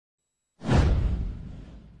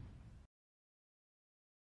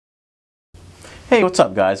Hey, what's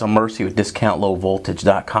up guys? I'm Mercy with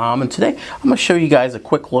DiscountLowVoltage.com, and today I'm going to show you guys a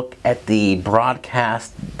quick look at the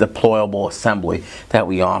broadcast deployable assembly that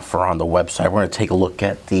we offer on the website. We're going to take a look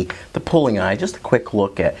at the pulling eye, just a quick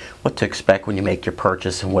look at what to expect when you make your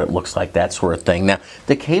purchase and what it looks like, that sort of thing. Now,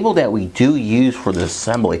 the cable that we do use for the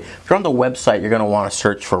assembly, if you're on the website, you're going to want to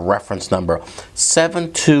search for reference number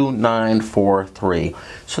 72943,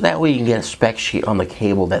 so that way you can get a spec sheet on the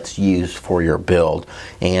cable that's used for your build.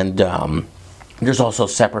 And there's also a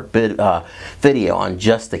separate video on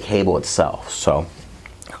just the cable itself. So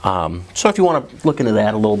if you want to look into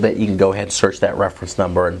that a little bit, you can go ahead and search that reference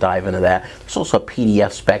number and dive into that. There's also a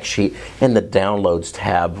PDF spec sheet in the downloads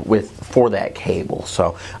tab for that cable.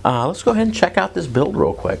 So let's go ahead and check out this build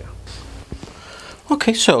real quick.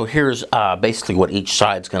 Okay, so here's basically what each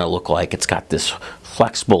side's going to look like. It's got this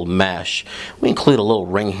flexible mesh. We include a little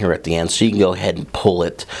ring here at the end, so you can go ahead and pull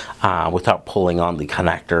it without pulling on the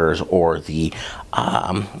connectors or the,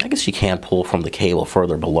 I guess you can pull from the cable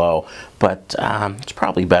further below, but it's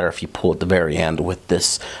probably better if you pull at the very end with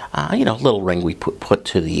this, little ring we put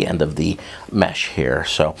to the end of the mesh here.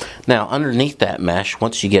 So now underneath that mesh,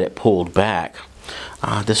 once you get it pulled back,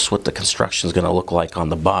 this is what the construction is going to look like on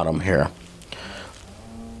the bottom here.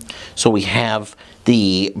 So we have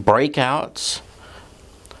the breakouts,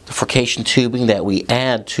 the frication tubing that we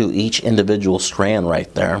add to each individual strand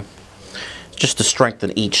right there, just to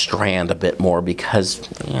strengthen each strand a bit more, because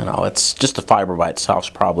it's just the fiber by itself is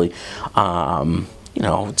probably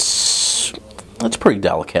it's pretty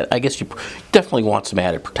delicate. I guess you definitely want some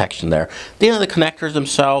added protection there. The connectors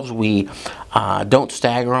themselves, we don't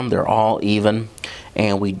stagger them. They're all even.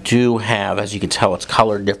 And we do have, as you can tell, it's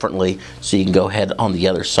colored differently, so you can go ahead on the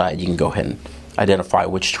other side, you can go ahead and identify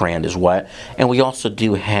which strand is what. And we also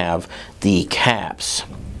do have the caps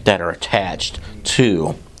that are attached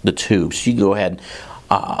to the tube, so you can go ahead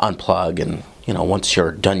and unplug, and once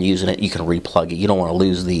you're done using it, you can replug it. You don't want to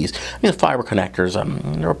lose these. The fiber connectors,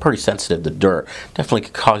 they're pretty sensitive to dirt. Definitely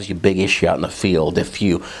could cause you a big issue out in the field if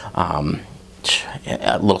you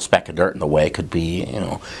a little speck of dirt in the way could be,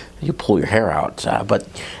 you pull your hair out. But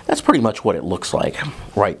that's pretty much what it looks like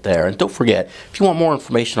right there. And don't forget, if you want more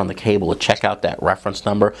information on the cable, to check out that reference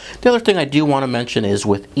number. The other thing I do want to mention is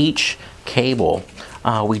with each cable,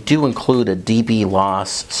 we do include a dB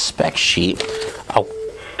loss spec sheet.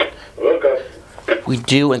 We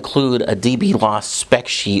do include a dB loss spec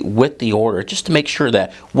sheet with the order, just to make sure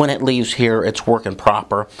that when it leaves here, it's working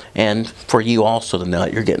proper, and for you also to know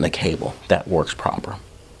that you're getting a cable that works proper.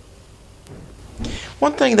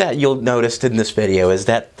 One thing that you'll notice in this video is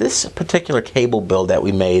that this particular cable build that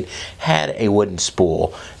we made had a wooden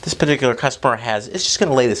spool. This particular customer is just going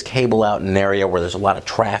to lay this cable out in an area where there's a lot of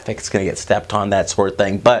traffic. It's going to get stepped on, that sort of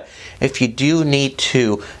thing. But if you do need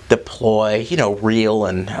to deploy, reel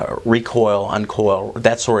and recoil, uncoil,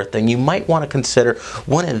 that sort of thing, you might want to consider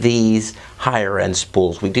one of these higher end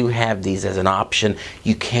spools. We do have these as an option.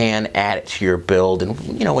 You can add it to your build, and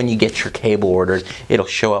when you get your cable ordered, it'll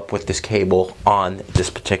show up with this cable on this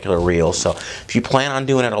particular reel. So if you plan on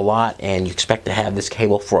doing it a lot and you expect to have this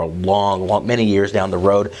cable for a many years down the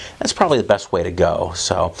road, that's probably the best way to go.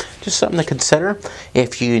 So just something to consider.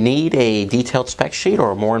 If you need a detailed spec sheet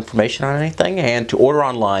or more information on anything and to order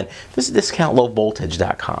online, visit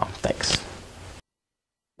DiscountLowVoltage.com. Thanks.